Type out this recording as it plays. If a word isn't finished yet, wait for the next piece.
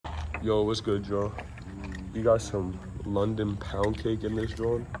Yo, what's good, Joe? You got some London pound cake in this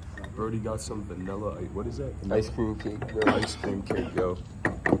joint. Brody got some vanilla, what is that? Ice cream cake, bro. Ice cream cake, yo.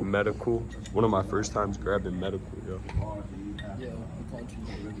 Medical. One of my first times grabbing medical, yo.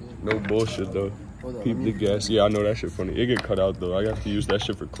 No bullshit, though. Peep the gas. Yeah, I know that shit funny. It get cut out, though. I got to use that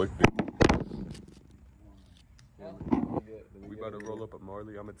shit for clickbait. We about to roll up a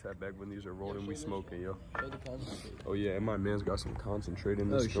Marley. I'm going to tap back when these are rolling. We smoking, yo. Oh, yeah, and my man's got some concentrate in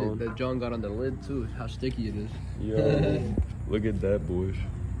this joint. That John got on the lid, too. How sticky it is. Yo, look at that, boys.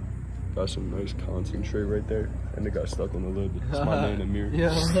 Got some nice concentrate right there. And it got stuck on the lid. It's my man Amir.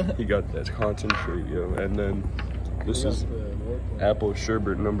 Yeah. He got that concentrate, yo. And then this is apple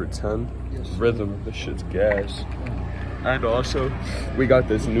sherbet number 10. Yes, Rhythm. This shit's gas. And also, we got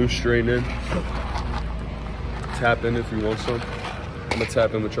this new strain in. Tap in if you want some. I'm gonna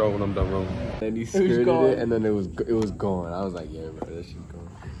tap in with y'all when I'm done rolling. And he skirted it, and then it was gone. I was like, yeah, bro, that shit's gone.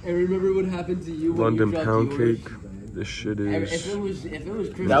 And remember what happened to you when London you pound yours? cake. This shit is if it was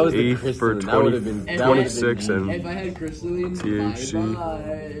crystalline, that was 8 for 20, 26 and if I had crystalline, THC,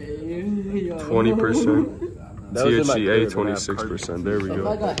 20%, That was in my THCA crib when I had 26%. There we So if go.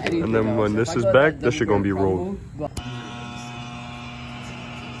 I got anything And then when else, this if is I got back, that this shit gonna be double rolled. combo,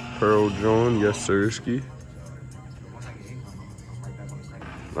 Pearl John, yes sirski.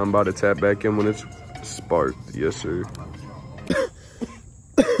 I'm about to tap back in when it's sparked, yes sir.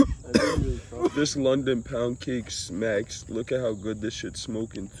 This London pound cake smacks. Look at how good this shit's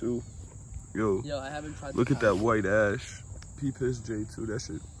smoking too. Yo, I haven't tried. look at that white ash. Peep his J2, that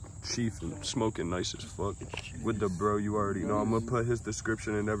shit chief and smoking nice as fuck. With the bro, you already know. I'm gonna put his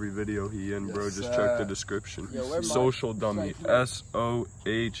description in every video he in, bro. Just check the description. Social dummy,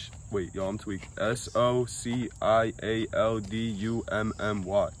 S-O-H, wait, yo, I'm tweaking.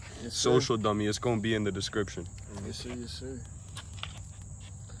 S-O-C-I-A-L-D-U-M-M-Y. Social dummy, it's gonna be in the description. Yes sir, yes sir.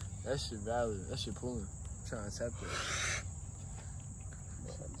 That shit valid. That shit pulling. I'm trying to tap that.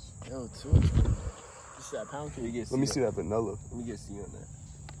 Yo, too. This is that pound cake. Let me see that vanilla. Let me get C on that.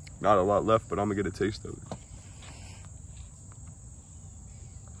 Not a lot left, but I'm gonna get a taste of it.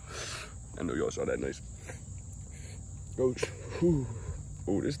 I know y'all saw that nice. Oh,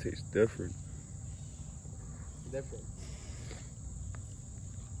 oh, this tastes different. Different.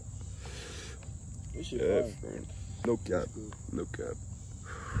 Different. No cap. No cap.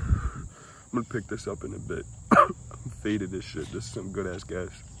 I'm gonna pick this up in a bit. I'm faded this shit. This is some good ass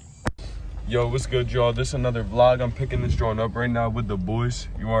gas. Yo, what's good, y'all? This is another vlog. I'm picking this joint up right now with the boys.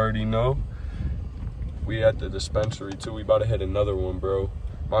 You already know. We at the dispensary too. We about to hit another one, bro.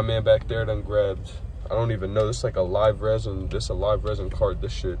 My man back there done grabbed, I don't even know. This is like a live resin. This a live resin cart.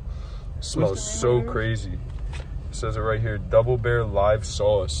 This shit smells so crazy. It says it right here, Double Bear live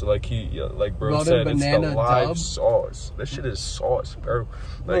sauce. Like like bro said, it's the live sauce. That shit is sauce, bro.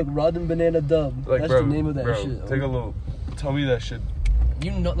 Like rotten banana dub. Like, that's bro, the name of that bro, shit. Take a little. Tell me that shit.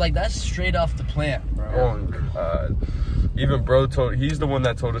 You know, like that's straight off the plant, bro. Oh God. Even bro he's the one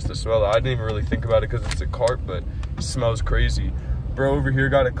that told us to smell it. I didn't even really think about it because it's a cart, but it smells crazy. Bro over here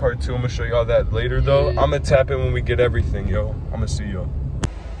got a cart too. I'm gonna show y'all that later though. I'm gonna tap in when we get everything, yo. I'm gonna see y'all.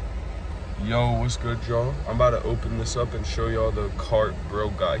 Yo, what's good, y'all? I'm about to open this up and show y'all the cart bro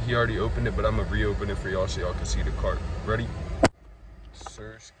got. He already opened it, but I'm gonna reopen it for y'all so y'all can see the cart. Ready?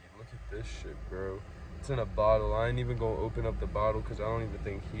 Sirski, look at this shit, bro. It's in a bottle. I ain't even gonna open up the bottle because I don't even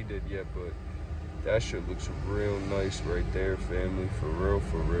think he did yet, but that shit looks real nice right there, family. For real,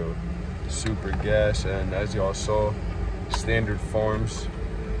 for real. Super gas, and as y'all saw, Standard Farms.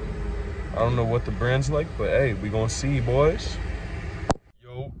 I don't know what the brand's like, but hey, we gonna see, boys.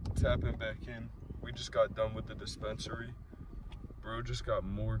 Yo, tapping back in. We just got done with the dispensary. Bro just got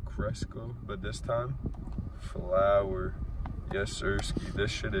more Cresco, but this time, flower. Yes, sirski.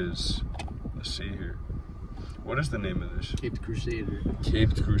 This shit is, let's see here. What is the name of this? Caped Crusader.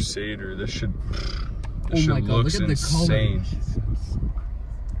 Caped Crusader. This shit Oh my God, looks look at insane. the color.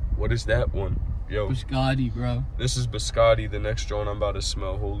 What is that one? Yo. Biscotti, bro. This is Biscotti, the next joint I'm about to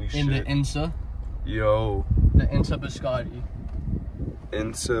smell. Holy shit. In the Insa. Yo. The Insa Biscotti.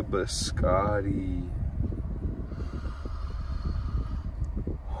 Insa Biscotti.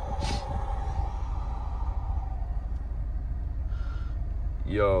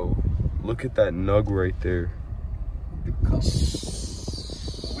 Yo, look at that nug right there.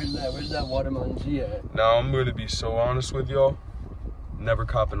 Where's that watermelon G at? Now, I'm going to be so honest with y'all. Never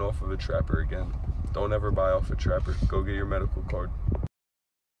copping off of a trapper again. Don't ever buy off a trapper. Go get your medical card.